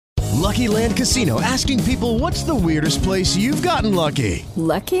Lucky Land Casino, asking people, what's the weirdest place you've gotten lucky?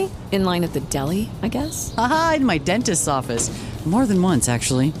 Lucky? In line at the deli, I guess? Aha, in my dentist's office. More than once,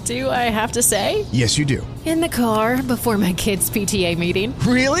 actually. Do I have to say? Yes, you do. In the car before my kids' PTA meeting.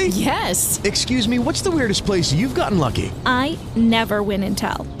 Really? Yes. Excuse me, what's the weirdest place you've gotten lucky? I never win and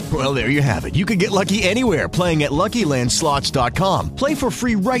tell. Well, there you have it. You can get lucky anywhere, playing at LuckyLandSlots.com. Play for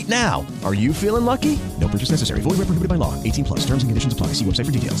free right now. Are you feeling lucky? No purchase necessary. Void where prohibited by law. 18 plus. Terms and conditions apply. See website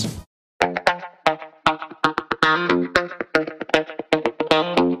for details.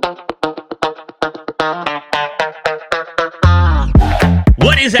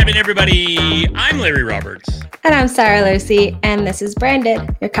 What is happening, everybody? I'm Larry Roberts. And I'm Sara Lohse, and this is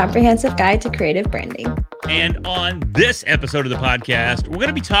Branded, your comprehensive guide to creative branding. And on this episode of the podcast, we're going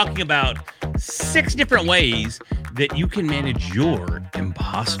to be talking about 6 different ways that you can manage your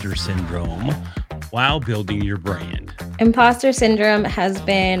imposter syndrome while building your brand. Imposter syndrome has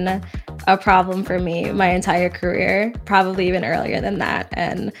been a problem for me my entire career, probably even earlier than that.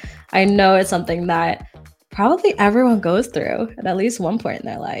 And I know it's something that probably everyone goes through at least one point in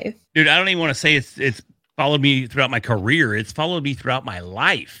their life. Dude, I don't even want to say it's followed me throughout my career. It's followed me throughout my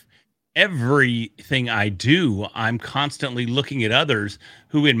life. Everything I do, I'm constantly looking at others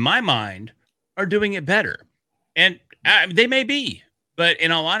who, in my mind, are doing it better. And they may be, but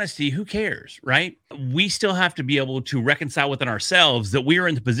in all honesty, who cares, right? We still have to be able to reconcile within ourselves that we are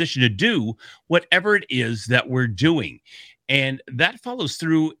in the position to do whatever it is that we're doing. And that follows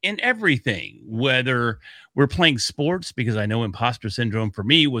through in everything, whether we're playing sports, because I know imposter syndrome for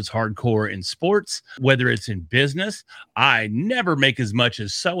me was hardcore in sports, whether it's in business, I never make as much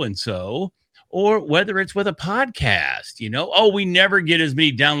as so-and-so, or whether it's with a podcast, we never get as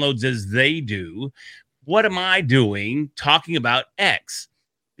many downloads as they do. What am I doing talking about X?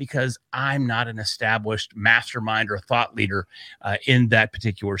 Because I'm not an established mastermind or thought leader in that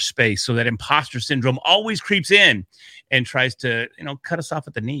particular space. So that imposter syndrome always creeps in and tries to, cut us off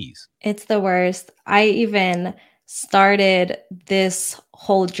at the knees. It's the worst. I even started this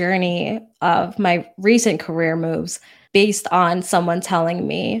whole journey of my recent career moves based on someone telling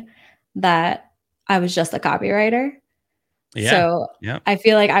me that I was just a copywriter. Yeah. So yeah. I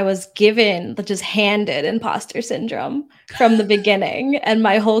feel like I was just handed imposter syndrome from the beginning. And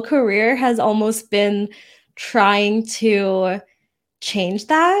my whole career has almost been trying to change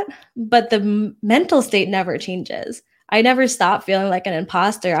that. But the mental state never changes. I never stop feeling like an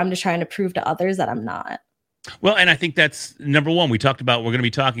imposter. I'm just trying to prove to others that I'm not. Well, and I think that's number one. We're going to be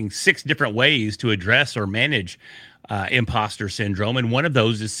talking 6 different ways to address or manage imposter syndrome. And one of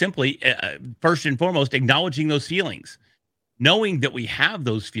those is simply, first and foremost, acknowledging those feelings. Knowing that we have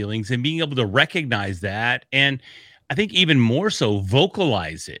those feelings and being able to recognize that, and I think even more so,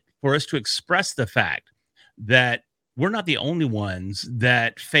 vocalize it for us to express the fact that we're not the only ones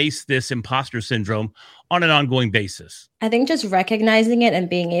that face this imposter syndrome on an ongoing basis. I think just recognizing it and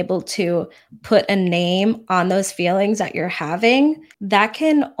being able to put a name on those feelings that you're having, that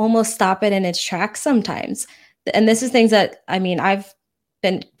can almost stop it in its tracks sometimes. And this is things that, I've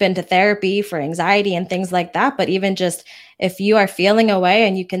been to therapy for anxiety and things like that. But even just if you are feeling a way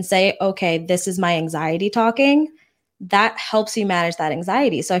and you can say, okay, this is my anxiety talking, that helps you manage that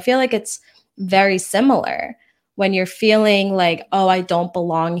anxiety. So I feel like it's very similar when you're feeling like, oh, I don't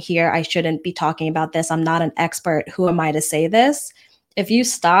belong here. I shouldn't be talking about this. I'm not an expert. Who am I to say this? If you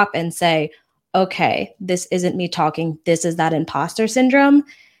stop and say, okay, this isn't me talking. This is that imposter syndrome.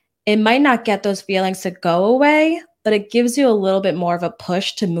 It might not get those feelings to go away, but it gives you a little bit more of a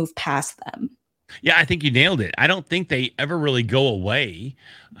push to move past them. Yeah, I think you nailed it. I don't think they ever really go away.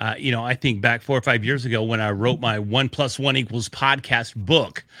 I think back 4 or 5 years ago when I wrote my 1 + 1 = podcast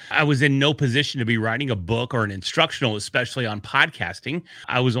book, I was in no position to be writing a book or an instructional, especially on podcasting.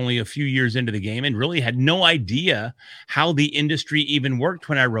 I was only a few years into the game and really had no idea how the industry even worked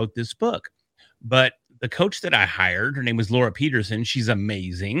when I wrote this book. But the coach that I hired, her name was Laura Peterson. She's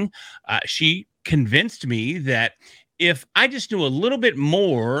amazing. She convinced me that if I just knew a little bit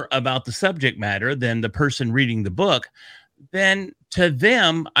more about the subject matter than the person reading the book, then to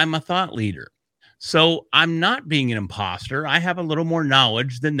them, I'm a thought leader. So I'm not being an imposter. I have a little more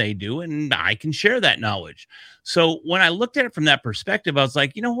knowledge than they do, and I can share that knowledge. So when I looked at it from that perspective, I was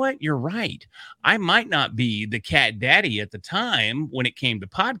like, you know what? You're right. I might not be the cat daddy at the time when it came to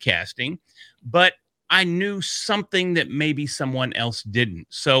podcasting, but I knew something that maybe someone else didn't.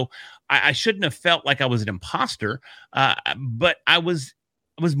 So I shouldn't have felt like I was an imposter, but I was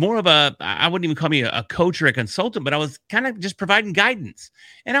was more of I wouldn't even call me a coach or a consultant, but I was kind of just providing guidance.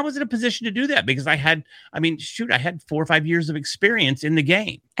 And I was in a position to do that because I had 4 or 5 years of experience in the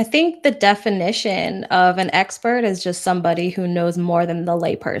game. I think the definition of an expert is just somebody who knows more than the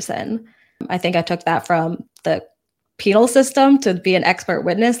layperson. I think I took that from the penal system. To be an expert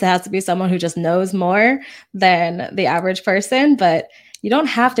witness, there has to be someone who just knows more than the average person. But you don't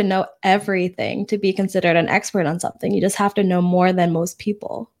have to know everything to be considered an expert on something. You just have to know more than most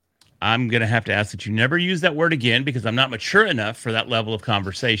people. I'm going to have to ask that you never use that word again because I'm not mature enough for that level of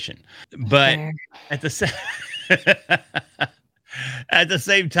conversation. But at the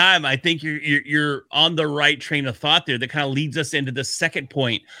same time, I think you're on the right train of thought there. That kind of leads us into the second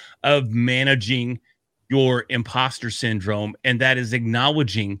point of managing your imposter syndrome, and that is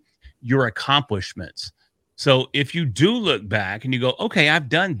acknowledging your accomplishments. So if you do look back and you go, okay, I've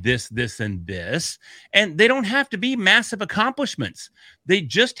done this, this, and this, and they don't have to be massive accomplishments. They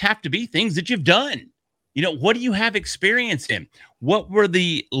just have to be things that you've done. What do you have experience in? What were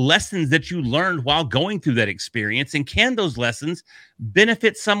the lessons that you learned while going through that experience? And can those lessons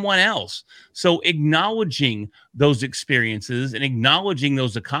benefit someone else? So acknowledging those experiences and acknowledging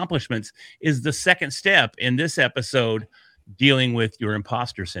those accomplishments is the second step in this episode dealing with your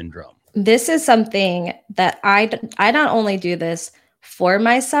imposter syndrome. This is something that I not only do this for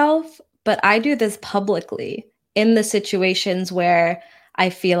myself, but I do this publicly in the situations where I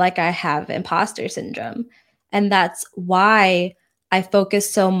feel like I have imposter syndrome. And that's why I focus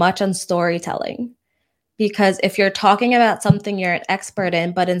so much on storytelling. Because if you're talking about something you're an expert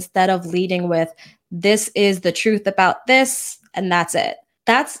in, but instead of leading with, this is the truth about this, and that's it,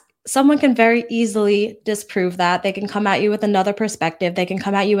 someone can very easily disprove that. They can come at you with another perspective. They can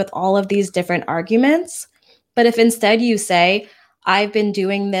come at you with all of these different arguments. But if instead you say, I've been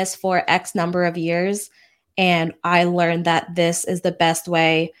doing this for X number of years, and I learned that this is the best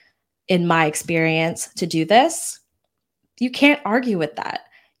way in my experience to do this, you can't argue with that.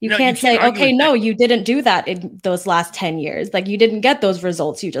 You can't say, okay, no, you didn't do that in those last 10 years. Like, you didn't get those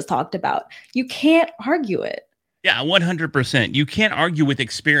results you just talked about. You can't argue it. Yeah, 100%. You can't argue with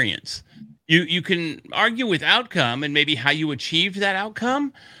experience. You can argue with outcome and maybe how you achieved that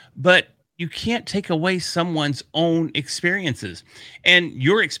outcome, but you can't take away someone's own experiences. And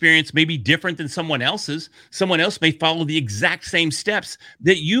your experience may be different than someone else's. Someone else may follow the exact same steps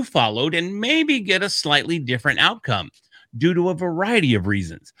that you followed and maybe get a slightly different outcome due to a variety of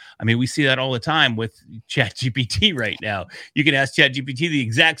reasons. I mean, we see that all the time with ChatGPT right now. You can ask ChatGPT the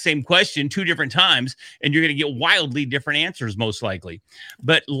exact same question 2 different times, and you're going to get wildly different answers, most likely.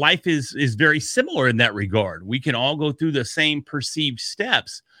 But life is very similar in that regard. We can all go through the same perceived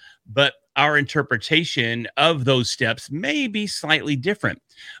steps, but our interpretation of those steps may be slightly different,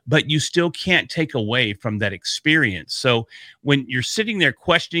 but you still can't take away from that experience. So when you're sitting there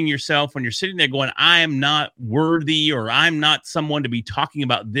questioning yourself, when you're sitting there going, I am not worthy, or I'm not someone to be talking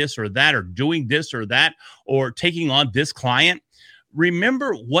about this or that, or doing this or that, or taking on this client,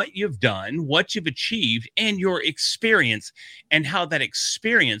 remember what you've done, what you've achieved, and your experience, and how that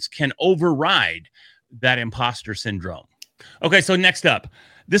experience can override that imposter syndrome. Okay, so next up,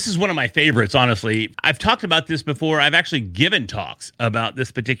 this is one of my favorites, honestly. I've talked about this before. I've actually given talks about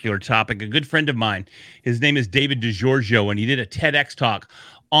this particular topic. A good friend of mine, his name is David DiGiorgio, and he did a TEDx talk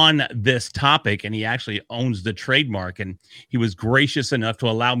on this topic, and he actually owns the trademark, and he was gracious enough to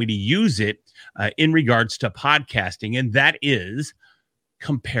allow me to use it in regards to podcasting, and that is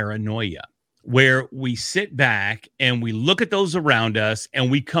comparanoia, where we sit back and we look at those around us and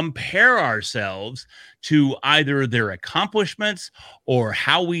we compare ourselves to either their accomplishments or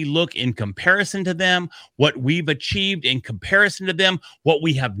how we look in comparison to them, what we've achieved in comparison to them, what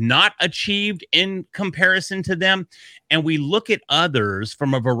we have not achieved in comparison to them. And we look at others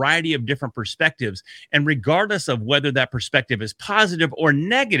from a variety of different perspectives. And regardless of whether that perspective is positive or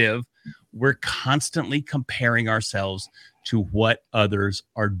negative, we're constantly comparing ourselves to what others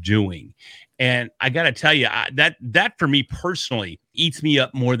are doing. And I got to tell you, that for me personally eats me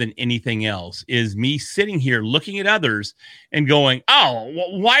up more than anything else, is me sitting here looking at others and going, oh,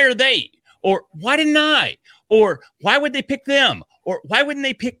 why are they? Or why didn't I? Or why would they pick them? Or why wouldn't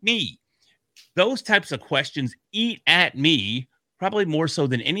they pick me? Those types of questions eat at me probably more so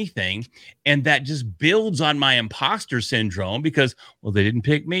than anything. And that just builds on my imposter syndrome because, well, they didn't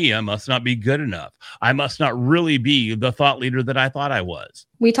pick me. I must not be good enough. I must not really be the thought leader that I thought I was.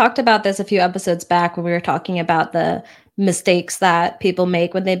 We talked about this a few episodes back when we were talking about the mistakes that people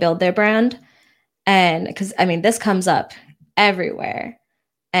make when they build their brand. And because, I mean, this comes up everywhere.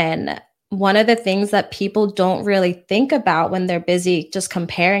 And one of the things that people don't really think about when they're busy just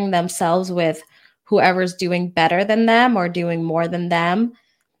comparing themselves with whoever's doing better than them or doing more than them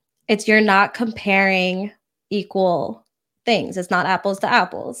It's you're not comparing equal things. It's not apples to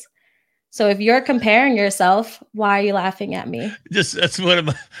apples. So if you're comparing yourself, why are you laughing at me? That's one of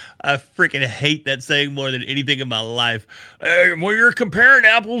my, I freaking hate that saying more than anything in my life. Hey, well, you're comparing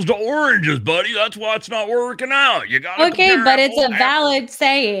apples to oranges, buddy. That's why it's not working out. You got to Okay, but it's a valid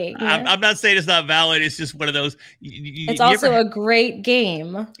saying. I'm not saying it's not valid. It's just one of those. It's also a great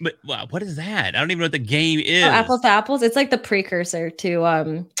game. But wow, what is that? I don't even know what the game is. Oh, apples to apples. It's like the precursor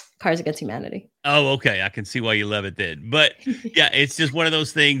to Cards Against Humanity. Oh, okay. I can see why you love it then. But yeah, it's just one of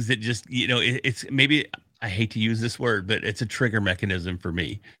those things that just, it's maybe, I hate to use this word, but it's a trigger mechanism for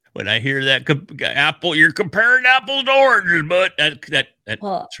me. When I hear that apple, you're comparing apples to oranges, but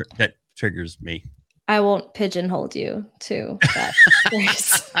that triggers me. I won't pigeonhole you to that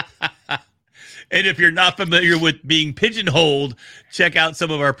phrase. And if you're not familiar with being pigeonholed, check out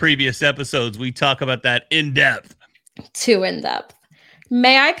some of our previous episodes. We talk about that in depth. Too in depth.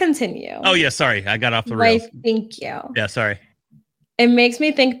 May I continue? Oh, yeah. Sorry. I got off the rails. Thank you. Yeah, sorry. It makes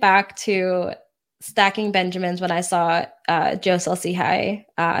me think back to Stacking Benjamins when I saw Joe Saul-Sehy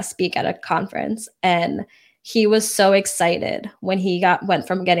speak at a conference. And he was so excited when he went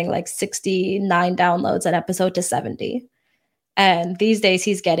from getting like 69 downloads an episode to 70. And these days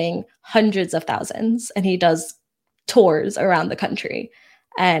he's getting hundreds of thousands and he does tours around the country.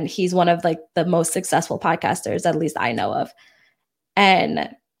 And he's one of like the most successful podcasters, at least I know of. And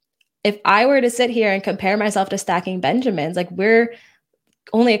if I were to sit here and compare myself to Stacking Benjamins, like we're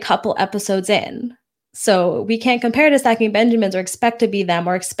only a couple episodes in. So we can't compare to Stacking Benjamins or expect to be them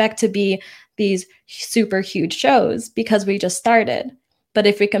or expect to be these super huge shows because we just started. But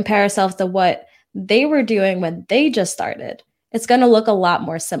if we compare ourselves to what they were doing when they just started, it's going to look a lot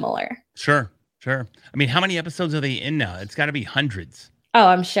more similar. Sure. I mean, how many episodes are they in now? It's got to be hundreds. Oh,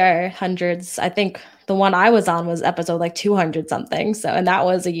 I'm sure hundreds. I think the one I was on was episode like 200 something. So, and that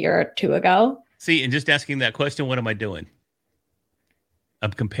was a year or two ago. See, and just asking that question, what am I doing?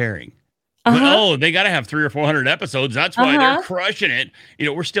 I'm comparing. But, they got to have 300 or 400 episodes. That's why they're crushing it.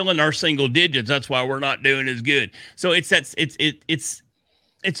 We're still in our single digits. That's why we're not doing as good. So it's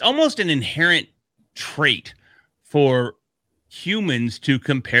almost an inherent trait for humans to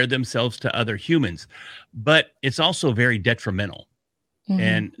compare themselves to other humans, but it's also very detrimental.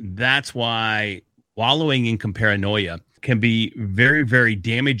 And that's why wallowing in comparanoia can be very, very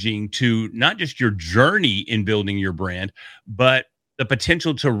damaging to not just your journey in building your brand, but the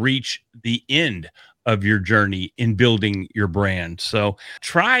potential to reach the end of your journey in building your brand. So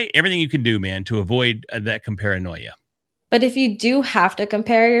try everything you can do, man, to avoid that comparanoia. But if you do have to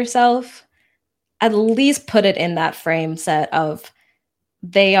compare yourself, at least put it in that frame set of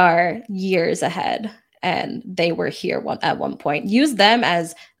they are years ahead. And they were here at one point. Use them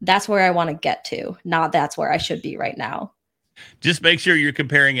as that's where I want to get to, not that's where I should be right now. Just make sure you're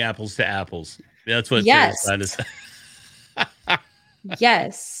comparing apples to apples. That's what yes. Trying to say.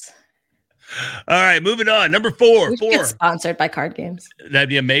 Yes. All right, moving on. Number 4. We should get sponsored by card games. That'd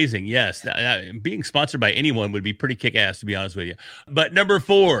be amazing. Yes. Being sponsored by anyone would be pretty kick-ass, to be honest with you. But number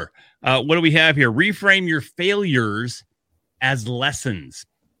 4, what do we have here? Reframe your failures as lessons.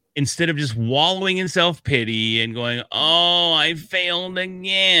 Instead of just wallowing in self-pity and going, oh, I failed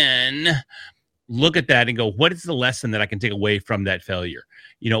again. Look at that and go, what is the lesson that I can take away from that failure?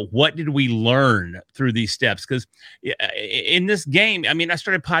 What did we learn through these steps? Because in this game, I mean, I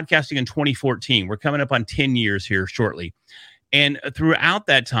started podcasting in 2014. We're coming up on 10 years here shortly. And throughout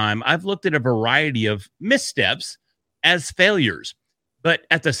that time, I've looked at a variety of missteps as failures. But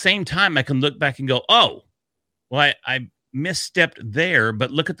at the same time, I can look back and go, oh, well, I misstepped there,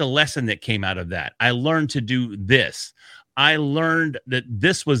 but look at the lesson that came out of that. I learned to do this. I learned that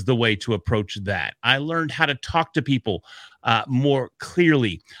this was the way to approach that. I learned how to talk to people more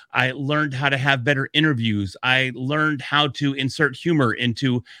clearly. I learned how to have better interviews. I learned how to insert humor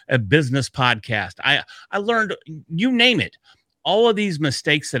into a business podcast. I learned, you name it. All of these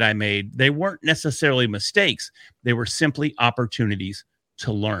mistakes that I made, they weren't necessarily mistakes. They were simply opportunities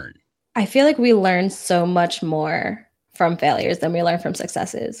to learn. I feel like we learn so much more from failures than we learn from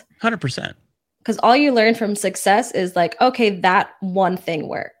successes. 100%. Because all you learn from success is like, okay, that one thing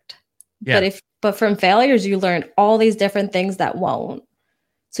worked. Yeah. But from failures, you learn all these different things that won't.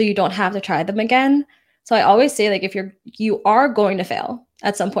 So you don't have to try them again. So I always say, like, if you are going to fail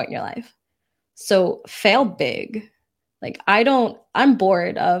at some point in your life, so fail big. Like, I'm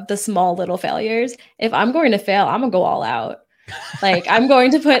bored of the small little failures. If I'm going to fail, I'm gonna go all out. Like, I'm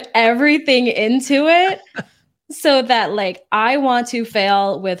going to put everything into it so that, like, I want to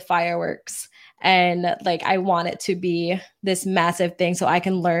fail with fireworks. And like, I want it to be this massive thing so I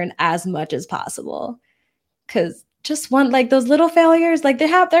can learn as much as possible. Because just one, like those little failures, like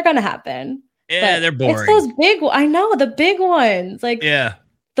they're gonna happen. Yeah, But they're boring. it's those big, I know, the big ones. Like, yeah.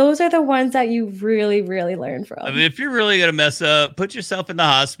 those are the ones that you really, really learn from. I mean, if you're really gonna mess up, put yourself in the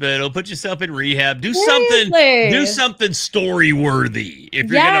hospital, put yourself in rehab, do Seriously. something story worthy. If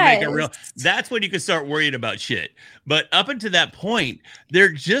you're gonna make it real, that's when you can start worrying about shit. But up until that point,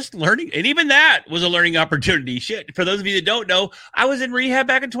 they're just learning, and even that was a learning opportunity. Shit. For those of you that don't know, I was in rehab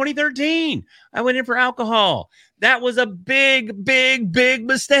back in 2013. I went in for alcohol. That was a big, big, big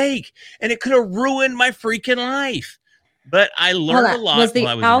mistake, and it could have ruined my freaking life. But I learned a lot. Was the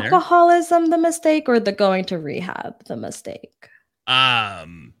alcoholism the mistake or the going to rehab the mistake?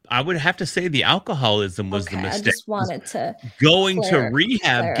 I would have to say the alcoholism was the mistake. I just wanted to going to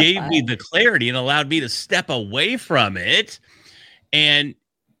rehab gave me the clarity and allowed me to step away from it. And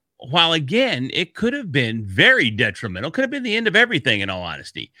while again, it could have been very detrimental, could have been the end of everything in all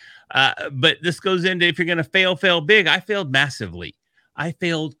honesty. But this goes into, if you're going to fail big. I failed massively.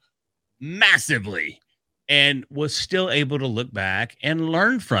 And was still able to look back and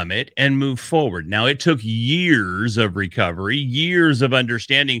learn from it and move forward. Now, it took years of recovery, years of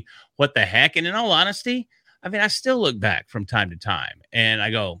understanding what the heck. And in all honesty, I mean, I still look back from time to time and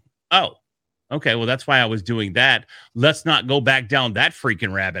I go, oh, okay, well, that's why I was doing that. Let's not go back down that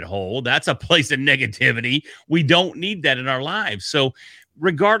freaking rabbit hole. That's a place of negativity. We don't need that in our lives. So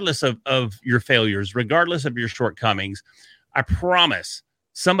regardless of your failures, regardless of your shortcomings, I promise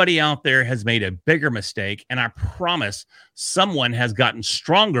somebody out there has made a bigger mistake, and I promise someone has gotten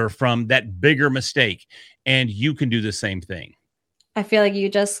stronger from that bigger mistake, and you can do the same thing. I feel like you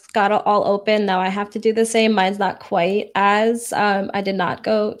just got it all open. Now I have to do the same. Mine's not quite as, I did not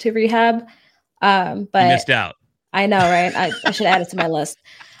go to rehab, but you missed out. I know, right? I should add it to my list.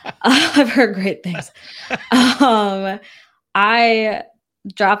 I've heard great things. I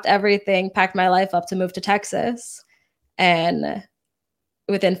dropped everything, packed my life up to move to Texas, and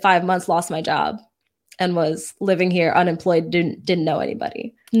within 5 months lost my job and was living here unemployed, didn't know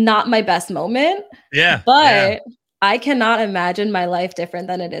anybody. Not my best moment. Yeah. But I cannot imagine my life different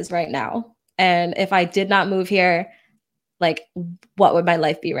than it is right now. And if I did not move here, like, what would my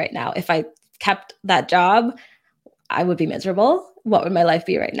life be right now? If I kept that job, I would be miserable. What would my life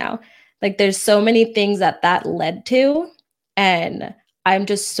be right now? Like, there's so many things that led to. And I'm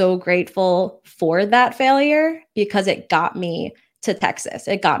just so grateful for that failure because it got me to Texas.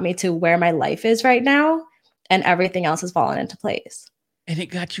 It got me to where my life is right now, and everything else has fallen into place. And it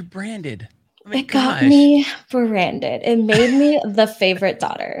got you branded. I mean, it got me branded. It made me the favorite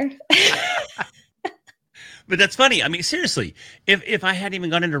daughter. But that's funny. I mean, seriously, if I hadn't even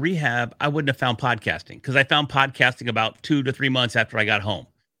gone into rehab, I wouldn't have found podcasting, because I found podcasting about 2 to 3 months after I got home.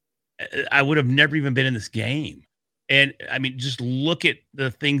 I would have never even been in this game. And I mean, just look at the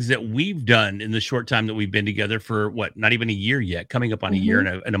things that we've done in the short time that we've been together for not even a year yet, coming up on a year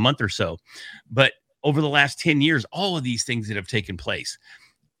and a month or so. But over the last 10 years, all of these things that have taken place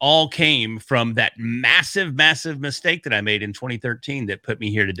all came from that massive, massive mistake that I made in 2013 that put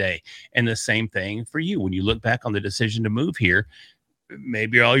me here today. And the same thing for you. When you look back on the decision to move here,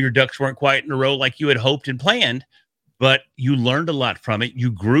 maybe all your ducks weren't quite in a row like you had hoped and planned, but you learned a lot from it.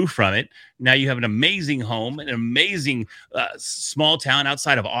 You grew from it. Now you have an amazing home, an amazing small town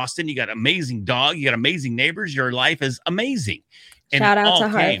outside of Austin. You got an amazing dog. You got amazing neighbors. Your life is amazing. And shout out to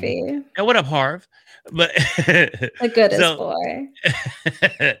Harvey. And what up, Harv? But the goodest boy.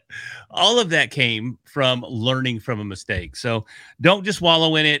 All of that came from learning from a mistake. So don't just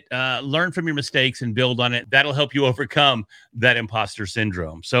wallow in it. Learn from your mistakes and build on it. That'll help you overcome that imposter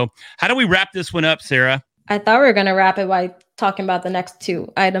syndrome. So how do we wrap this one up, Sarah? I thought we were going to wrap it by talking about the next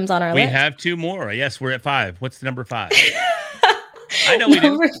 2 items on our list. We have 2 more. Yes, we're at 5. What's the number 5? I know we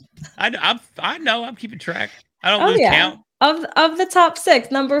do. I know. I'm keeping track. I don't lose count. Of the top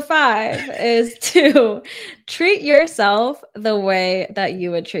 6, number 5 is to treat yourself the way that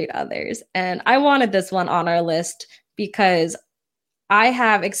you would treat others. And I wanted this one on our list because I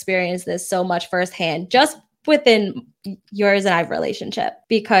have experienced this so much firsthand, just within yours and I's relationship,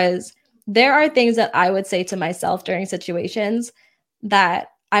 because there are things that I would say to myself during situations that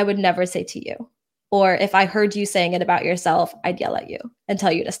I would never say to you. Or if I heard you saying it about yourself, I'd yell at you and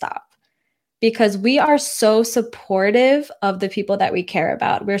tell you to stop. Because we are so supportive of the people that we care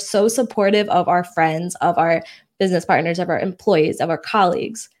about. We're so supportive of our friends, of our business partners, of our employees, of our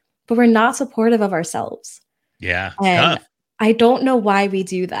colleagues, but we're not supportive of ourselves. Yeah. And I don't know why we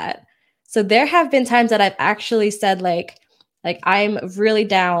do that. So there have been times that I've actually said like I'm really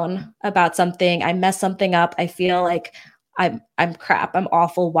down about something. I messed something up. I feel like I'm crap. I'm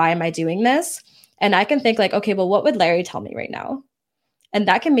awful. Why am I doing this? And I can think like, okay, well, what would Larry tell me right now? And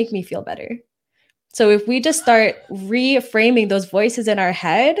that can make me feel better. So if we just start reframing those voices in our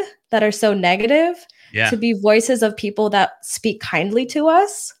head that are so negative to be voices of people that speak kindly to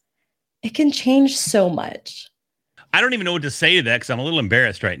us, it can change so much. I don't even know what to say to that because I'm a little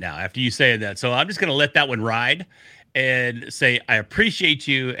embarrassed right now after you say that. So I'm just going to let that one ride and say, I appreciate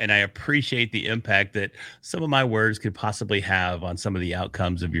you and I appreciate the impact that some of my words could possibly have on some of the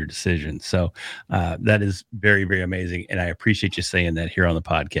outcomes of your decisions. So that is very, very amazing. And I appreciate you saying that here on the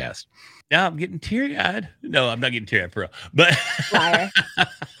podcast. Now I'm getting teary-eyed. No, I'm not getting teary-eyed for real. But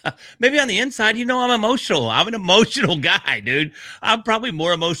maybe on the inside, I'm emotional. I'm an emotional guy, dude. I'm probably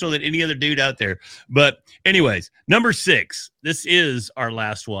more emotional than any other dude out there. But anyways, number 6, this is our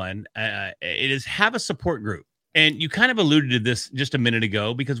last one. It is have a support group. And you kind of alluded to this just a minute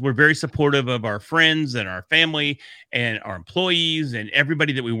ago because we're very supportive of our friends and our family and our employees and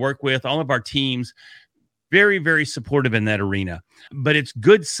everybody that we work with, all of our teams. Very, very supportive in that arena. But it's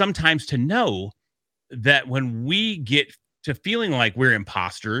good sometimes to know that when we get to feeling like we're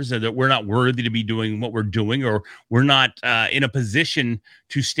imposters or that we're not worthy to be doing what we're doing, or we're not in a position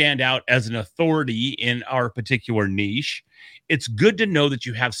to stand out as an authority in our particular niche, it's good to know that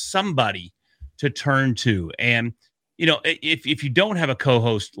you have somebody to turn to. And if you don't have a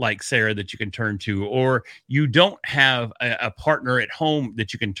co-host like Sarah that you can turn to, or you don't have a partner at home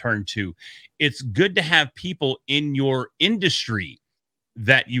that you can turn to, it's good to have people in your industry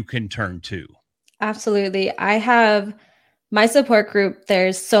that you can turn to. Absolutely. I have my support group.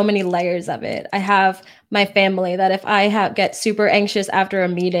 There's so many layers of it. I have my family that if I get super anxious after a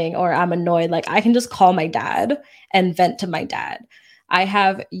meeting or I'm annoyed, like I can just call my dad and vent to my dad. I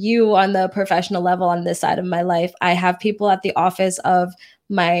have you on the professional level on this side of my life. I have people at the office of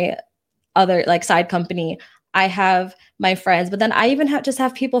my other side company. I have my friends, but then I even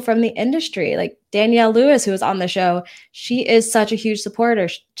have people from the industry, like Danielle Lewis, who was on the show. She is such a huge supporter.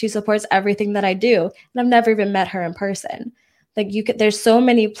 She supports everything that I do. And I've never even met her in person. There's so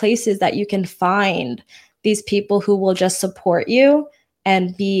many places that you can find these people who will just support you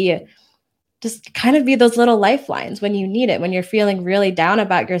and just kind of be those little lifelines when you need it, when you're feeling really down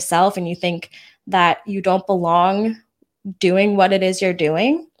about yourself and you think that you don't belong doing what it is you're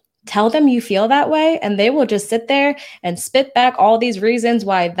doing. Tell them you feel that way, and they will just sit there and spit back all these reasons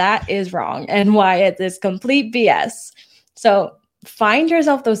why that is wrong and why it is complete BS. So find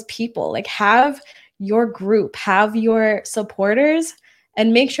yourself those people, have your group, have your supporters,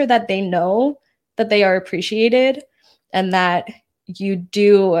 and make sure that they know that they are appreciated and that you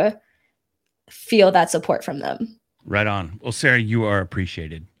do feel that support from them. Right on. Well, Sarah, you are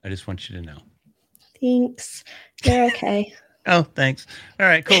appreciated. I just want you to know. Thanks. You're okay. Oh, thanks. All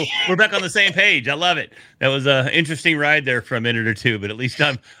right, cool. We're back on the same page. I love it. That was an interesting ride there for a minute or two, but at least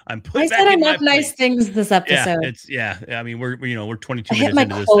I'm put I back said in enough my nice place. things this episode. I mean, we're 22 I hit minutes my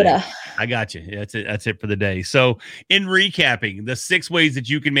into this quota. thing. I got you. That's it for the day. So, in recapping, the 6 ways that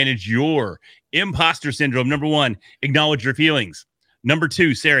you can manage your imposter syndrome. Number 1, acknowledge your feelings. Number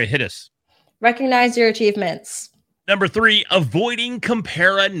 2, Sarah, hit us. Recognize your achievements. Number 3, avoiding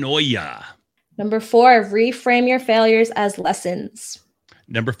comparanoia. Number 4, reframe your failures as lessons.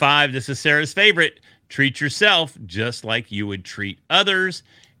 Number 5, this is Sarah's favorite. Treat yourself just like you would treat others.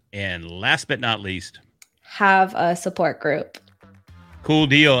 And last but not least, have a support group. Cool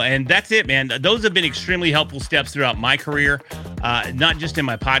deal. And that's it, man. Those have been extremely helpful steps throughout my career, not just in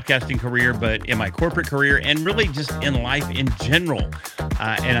my podcasting career, but in my corporate career and really just in life in general.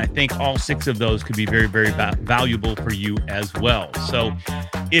 And I think all 6 of those could be very, very valuable for you as well. So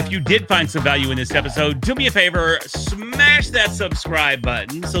if you did find some value in this episode, do me a favor, smash that subscribe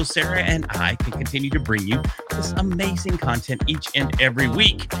button so Sarah and I can continue to bring you this amazing content each and every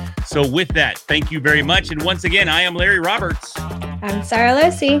week. So with that, thank you very much. And once again, I am Larry Roberts. I'm Sara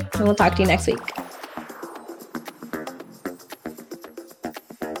Lohse, and we'll talk to you next week.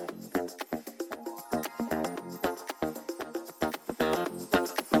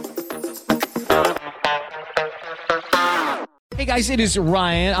 Hey guys, it is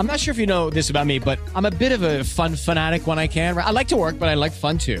Ryan. I'm not sure if you know this about me, but I'm a bit of a fun fanatic when I can. I like to work, but I like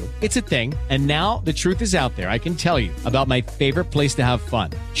fun too. It's a thing. And now the truth is out there. I can tell you about my favorite place to have fun.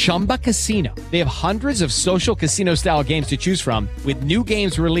 Chumba Casino. They have hundreds of social casino style games to choose from with new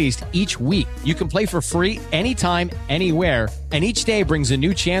games released each week. You can play for free anytime, anywhere. And each day brings a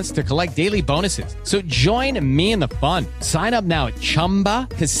new chance to collect daily bonuses. So join me in the fun. Sign up now at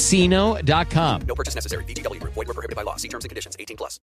ChumbaCasino.com. No purchase necessary. VGW Group. Void where prohibited by law. See terms and conditions. 18+.